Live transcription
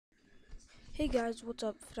Hey guys, what's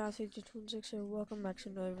up? FNAF8226 here. Welcome back to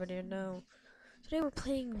another video. Now, today we're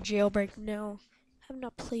playing Jailbreak. Now, I have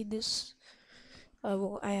not played this.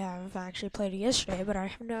 Well, I have actually played it yesterday, but I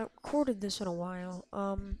have not recorded this in a while.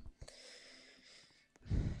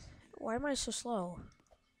 Why am I so slow?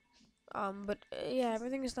 But yeah,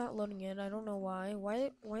 everything is not loading in. I don't know why.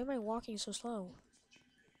 Why am I walking so slow?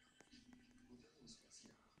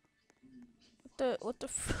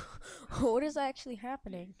 What is actually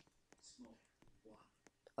happening?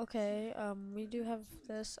 Okay, we do have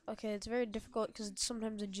this. Okay, it's very difficult because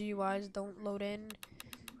sometimes the GUIs don't load in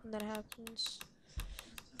when that happens.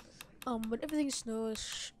 But everything's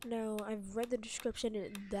snowish now. I've read the description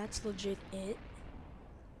and that's legit it.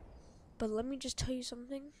 But let me just tell you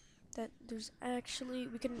something. That there's actually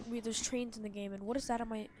there's trains in the game, and what is that on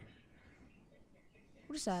my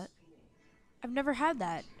what is that? I've never had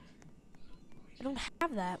that. I don't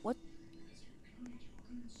have that. What?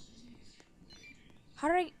 How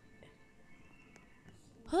did I?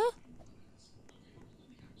 Huh?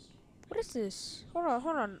 What is this? Hold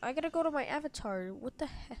on. I gotta go to my avatar. What the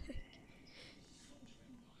heck?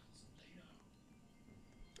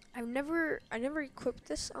 I never equipped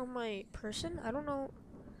this on my person. I don't know.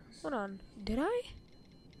 Hold on. Did I?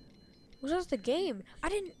 Was that the game? I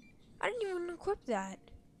didn't even equip that.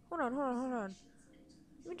 Hold on.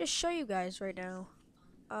 Let me just show you guys right now.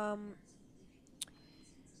 Um,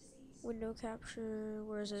 window capture,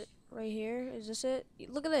 where is it? Right here? Is this it?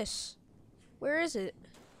 Look at this. Where is it?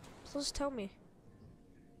 Please tell me.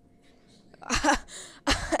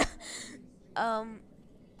 um,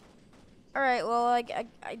 alright, well,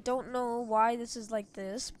 I don't know why this is like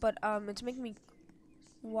this, but, it's making me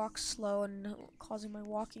walk slow and causing my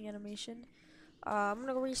walking animation. I'm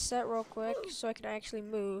gonna reset real quick so I can actually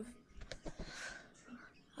move.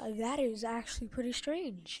 That is actually pretty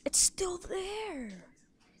strange. It's still there.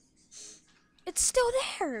 It's still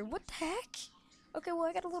there. What the heck? Okay, well,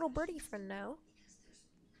 I got a little birdie friend now.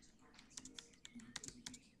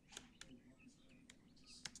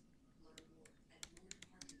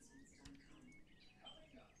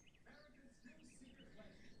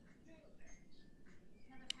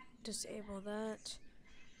 Disable that.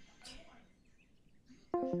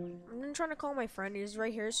 I'm trying to call my friend. He's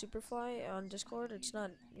right here, Superfly, on Discord. It's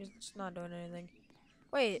not doing anything.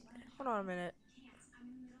 Wait, hold on a minute.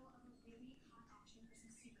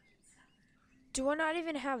 Do I not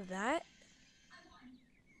even have that?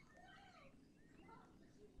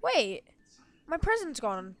 Wait, my present's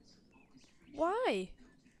gone. Why?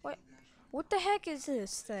 What? What the heck is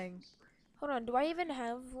this thing? Hold on, do I even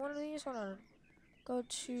have one of these? Hold on. Go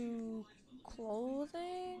to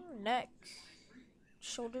clothing, neck,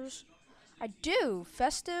 shoulders. I do.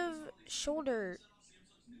 Festive shoulder.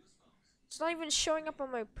 It's not even showing up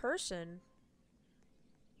on my person.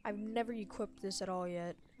 I've never equipped this at all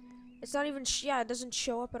yet. It's not even, yeah, it doesn't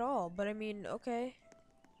show up at all. But I mean, okay.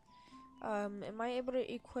 Am I able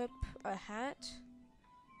to equip a hat?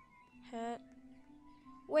 Hat.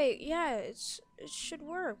 Wait, yeah, it should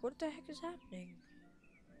work. What the heck is happening?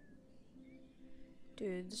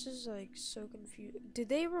 Dude, this is like so confused. Did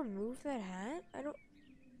they remove that hat? I don't.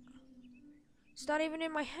 It's not even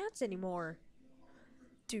in my hats anymore.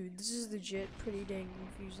 Dude, this is legit pretty dang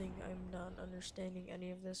confusing. I'm not understanding any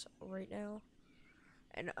of this right now.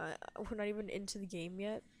 And we're not even into the game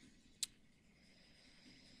yet.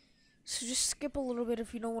 So just skip a little bit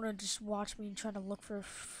if you don't want to just watch me try to look for a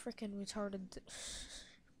freaking retarded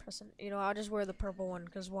present. You know, I'll just wear the purple one,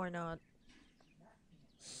 because why not?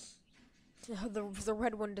 The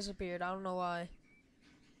red one disappeared. I don't know why.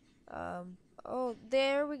 Oh,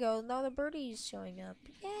 there we go. Now the birdie's showing up.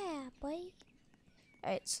 Yeah, boy.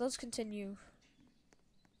 Alright, so let's continue.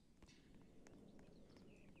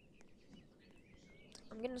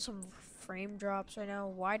 I'm getting some frame drops right now.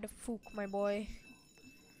 Why the fook, my boy?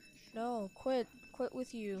 No, quit. Quit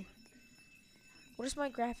with you. What is my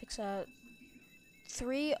graphics at?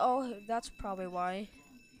 3? Oh, that's probably why.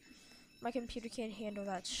 My computer can't handle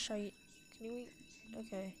that shite. Can you...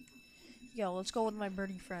 Okay. Yo, let's go with my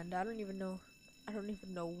birdie friend. I don't even know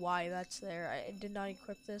why that's there. I did not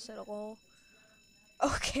equip this at all.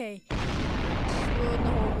 Okay. Ruined the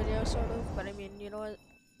whole video, sort of. But I mean, you know what?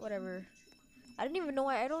 Whatever. I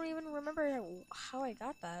don't even remember how I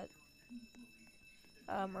got that.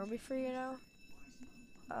 Are we free now?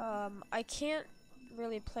 I can't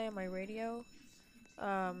really play on my radio.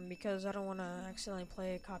 Because I don't want to accidentally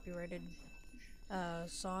play a copyrighted,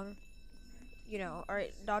 song. You know,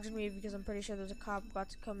 alright, dodging me because I'm pretty sure there's a cop about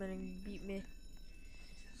to come in and beat me.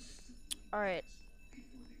 Alright.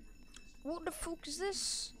 What the fuck is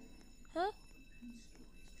this? Huh?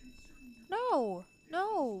 No!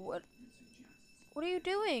 No! What? What are you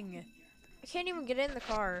doing? I can't even get in the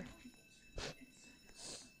car.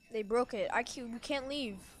 They broke it. We can't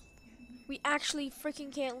leave. We actually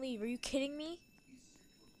freaking can't leave. Are you kidding me?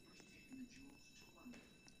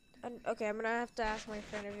 Okay, I'm gonna have to ask my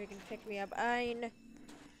friend if he can pick me up.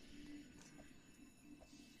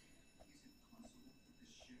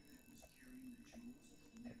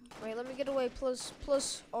 Wait, let me get away.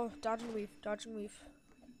 Plus. Oh, dodge and weave.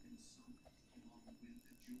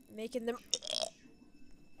 Making them.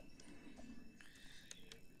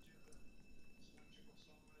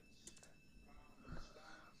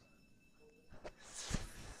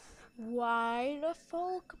 Why the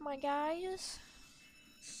fuck, my guys?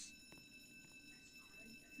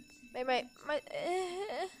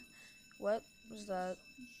 What was that?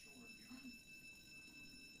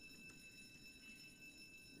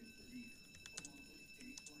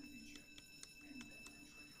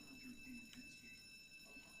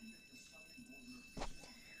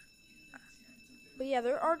 But yeah,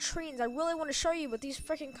 there are trains. I really want to show you, but these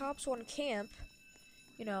freaking cops want to camp.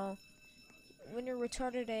 You know, when you're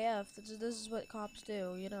retarded AF, this is what cops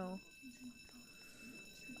do, you know.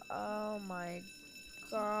 Oh my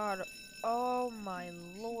god. Oh my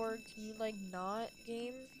lord. Can you, like, not,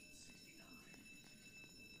 game?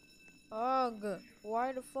 Ugh.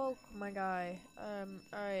 Why the fuck, my guy?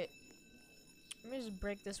 Alright. Let me just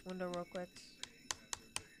break this window real quick.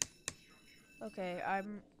 Okay,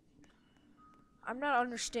 I'm not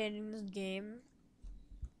understanding this game.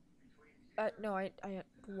 No,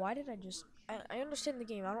 why did I just... I understand the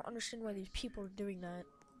game. I don't understand why these people are doing that.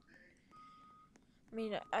 I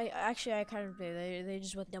mean, I kind of do. They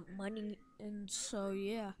just want the money, and so,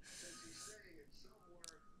 yeah.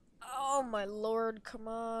 Oh, my lord, come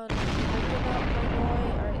on. Open up, my boy.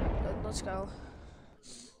 Alright, let's go.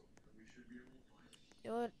 You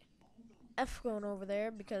know what? F going over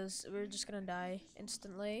there, because we're just gonna die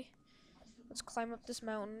instantly. Let's climb up this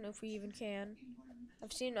mountain, if we even can.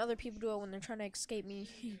 I've seen other people do it when they're trying to escape me.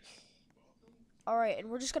 Alright, and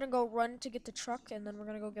we're just gonna go run to get the truck, and then we're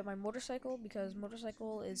gonna go get my motorcycle, because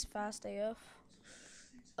motorcycle is fast AF.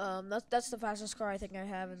 That's the fastest car I think I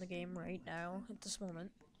have in the game right now, at this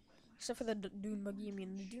moment. Except for the dune buggy. I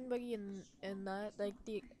mean, the dune buggy and that, like,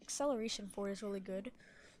 the acceleration for it is really good.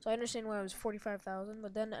 So I understand why it was 45,000,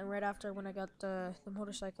 but then right after when I got the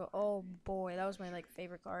motorcycle, oh boy, that was my, like,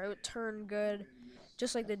 favorite car. It would turn good,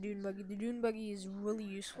 just like the dune buggy. The dune buggy is really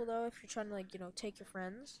useful, though, if you're trying to, like, you know, take your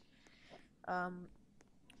friends. Yeah,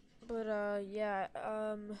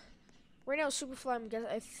 right now Superfly,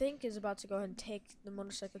 I think, is about to go ahead and take the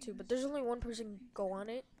motorcycle too, but there's only one person go on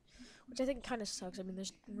it, which I think kind of sucks. I mean,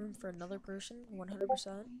 there's room for another person,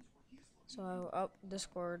 100%. So,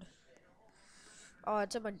 Discord. Oh,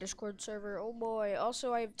 it's on my Discord server. Oh boy.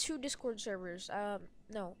 Also, I have 2 Discord servers.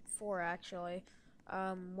 No, 4 actually.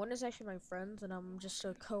 One is actually my friends, and I'm just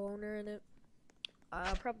a co-owner in it.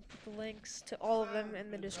 I'll probably put the links to all of them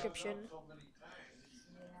in the description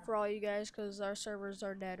for all you guys, because our servers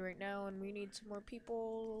are dead right now, and we need some more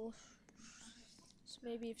people. So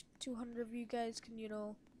maybe if 200 of you guys can, you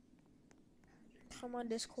know, come on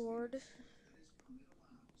Discord.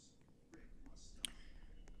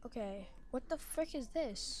 Okay, what the frick is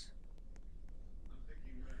this?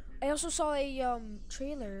 I also saw a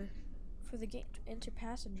trailer for the game Enter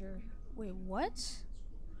Passenger. Wait, what?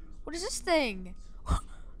 What is this thing?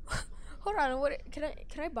 Hold on, what can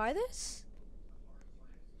I buy this?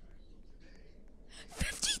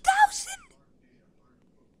 50,000!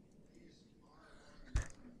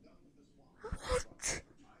 What?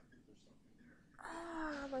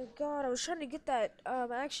 Oh my god, I was trying to get that.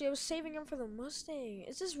 Actually, I was saving him for the Mustang.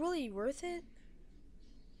 Is this really worth it?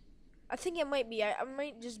 I think it might be. I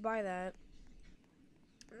might just buy that.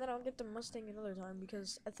 And then I'll get the Mustang another time,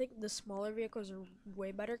 because I think the smaller vehicles are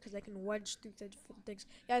way better, because I can wedge through things.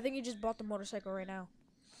 Yeah, I think he just bought the motorcycle right now.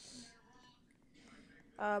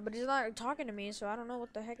 But he's not talking to me, so I don't know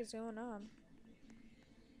what the heck is going on.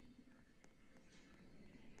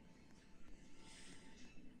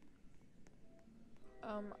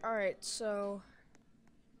 Alright, so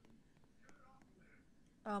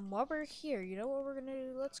while we're here, you know what we're gonna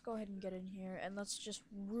do? Let's go ahead and get in here, and let's just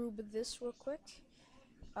rube this real quick.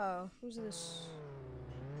 Who's this?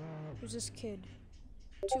 Who's this kid?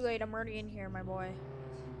 Too late, I'm already in here, my boy.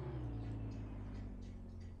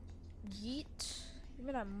 Yeet. Give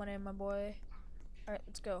me that money, my boy. Alright,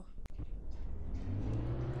 let's go.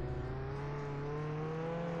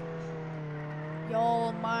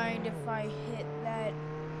 Y'all mind if I hit that?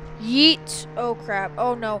 Yeet. Oh crap.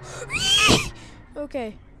 Oh no.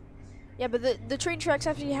 Okay. Yeah, but the train tracks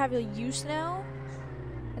actually have a use now.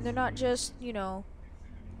 And they're not just, you know.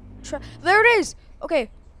 There it is! Okay.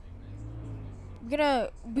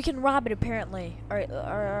 We can rob it apparently.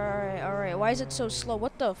 Alright. Why is it so slow?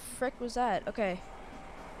 What the frick was that? Okay.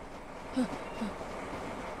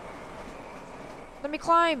 Let me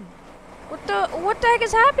climb. What the heck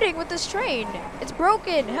is happening with this train? It's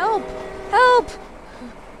broken. Help! Help!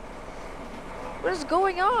 What is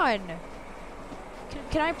going on?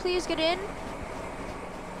 Can I please get in?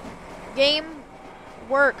 Game,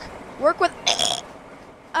 work with.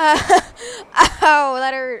 Ow,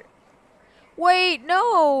 that hurt. Wait,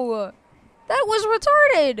 no, that was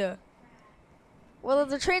retarded. Well,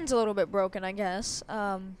 the train's a little bit broken, I guess.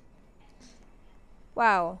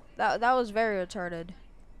 Wow, that was very retarded.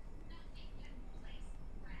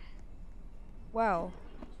 Wow.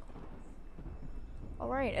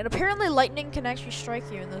 Alright, and apparently lightning can actually strike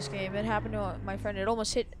you in this game. It happened to my friend. It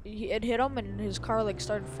almost hit him and his car like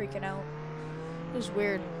started freaking out. It was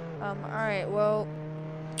weird. Alright, well,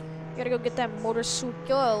 gotta go get that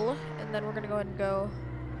motorcycle and then we're gonna go ahead and go.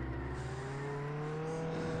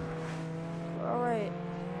 Alright.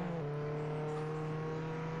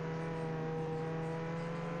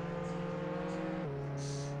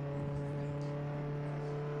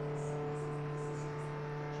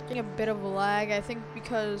 A bit of a lag, I think,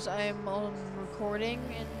 because I'm on recording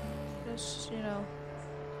and just, you know.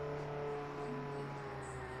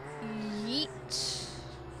 Yeet.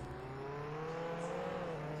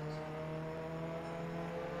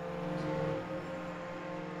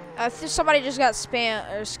 I think somebody just got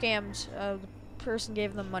scammed. The person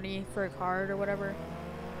gave them money for a card or whatever.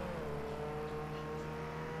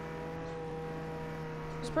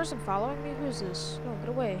 Is this person following me? Who is this? No, get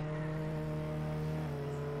away.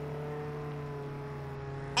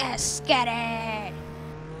 Get it!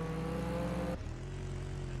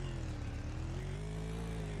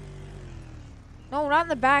 No, not in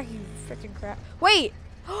the back, you freaking crap. Wait!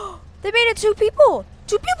 They made it 2 people!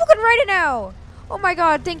 2 people can ride it now! Oh my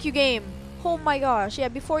god, thank you, game. Oh my gosh. Yeah,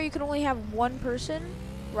 before you could only have 1 person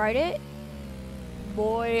ride it.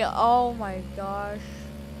 Boy, oh my gosh.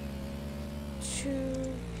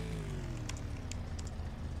 2.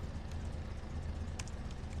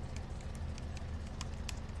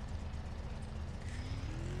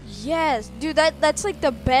 Yes, dude, that's like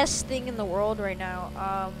the best thing in the world right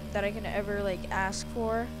now, that I can ever like ask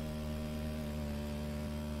for.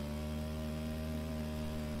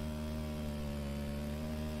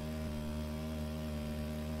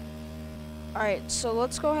 Alright, so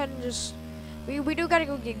let's go ahead and just we do gotta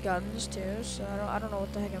go get guns too, so I don't know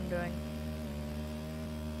what the heck I'm doing.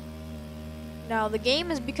 Now the game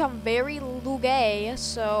has become very lugay,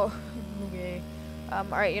 so lugay.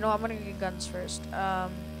 Alright, you know what, I'm gonna get guns first.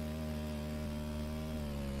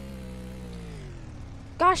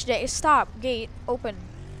 Gosh dang, stop, gate, open.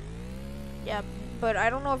 Yeah, but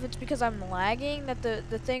I don't know if it's because I'm lagging that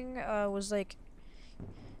the thing was like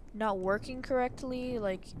not working correctly,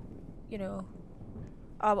 like, you know.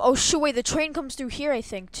 Oh shoot, wait, the train comes through here I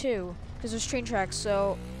think too, because there's train tracks,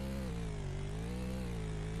 so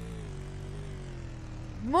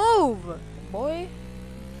move, boy.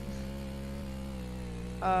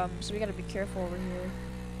 So we gotta be careful over here.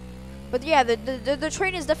 But yeah, the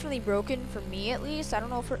train is definitely broken for me at least. I don't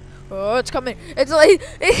know if oh, it's coming. It's like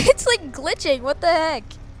glitching. What the heck?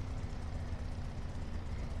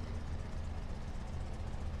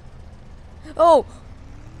 Oh,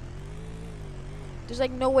 there's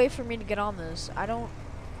like no way for me to get on this. I don't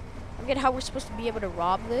get how we're supposed to be able to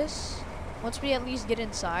rob this. Once we at least get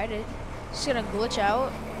inside, it's gonna glitch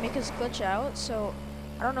out, make us glitch out. So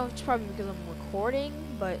I don't know if it's probably because I'm recording,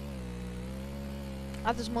 but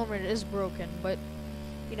at this moment it is broken, but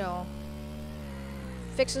you know,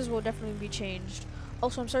 fixes will definitely be changed.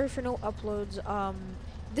 Also, I'm sorry for no uploads.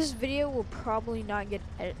 This video will probably not get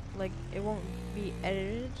it won't be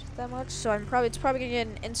edited that much, so it's probably gonna get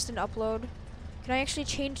an instant upload. Can I actually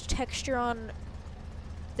change texture on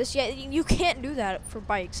this yet? You can't do that for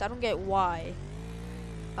bikes. I don't get why.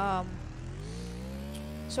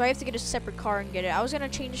 So I have to get a separate car and get it. I was gonna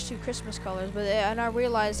change to Christmas colors, but and I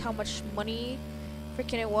realized how much money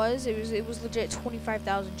freaking it was. It was legit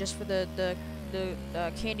 25,000 just for the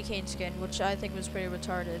candy cane skin, which I think was pretty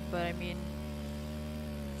retarded. But I mean,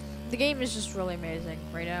 the game is just really amazing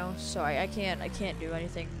right now, so I can't do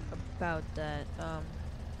anything about that.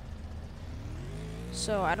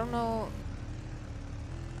 So I don't know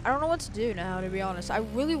what to do now, to be honest. I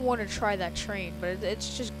really want to try that train, but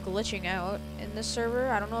it's just glitching out in this server.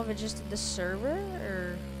 I don't know if it's just this server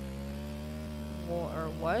or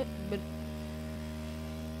what, but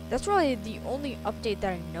that's really the only update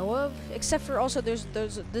that I know of. Except for also there's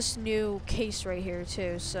this new case right here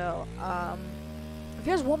too. So If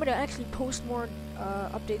you guys want me to actually post more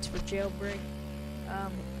updates for Jailbreak,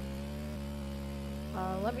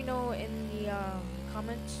 let me know in the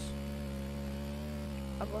comments.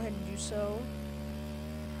 I'll go ahead and do so.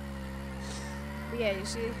 But yeah, you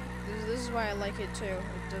see, this is why I like it too.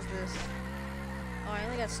 It does this. Oh, I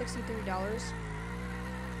only got $63.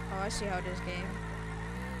 Oh, I see how it is, game.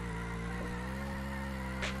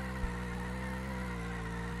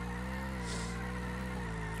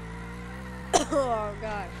 Oh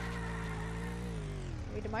god.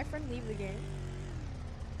 Wait, did my friend leave the game?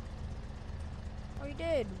 Oh, he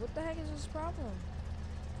did. What the heck is his problem?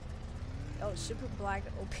 Oh, super black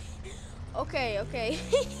OP. Okay, okay.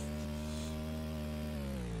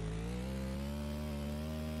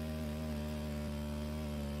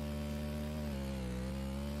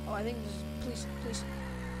 Oh, I think this is, please.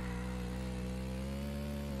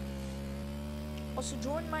 Also,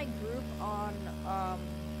 join my group on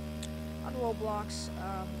Roblox.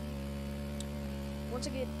 Once I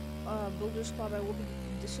get Builders Club, I will be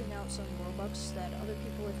dishing out some Robux that other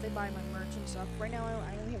people, if they buy my merch and stuff. Right now,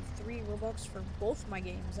 I only have 3 Robux for both my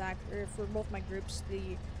games, or for both my groups,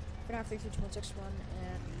 the FNAF 33261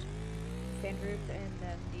 and fan group, and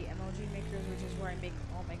then the MLG makers, which is where I make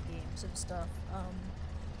all my games and stuff.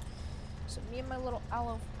 So me and my little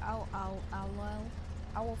owl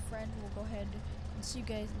friend will go ahead and see you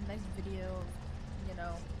guys in the next video. You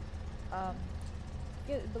know,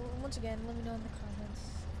 yeah. But once again, let me know in the comments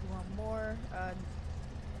if you want more.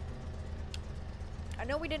 I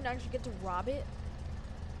know we didn't actually get to rob it.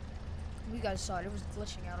 You guys saw it. It was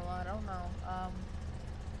glitching out a lot. I don't know.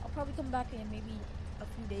 I'll probably come back in maybe a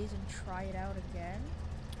few days and try it out again.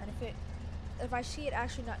 And if I see it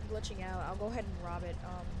actually not glitching out, I'll go ahead and rob it.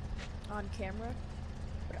 On camera,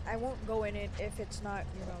 but I won't go in it if it's not,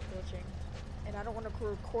 you know, glitching, and I don't want to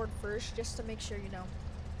record first just to make sure, you know.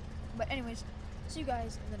 But anyways, see you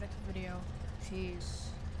guys in the next video. Peace.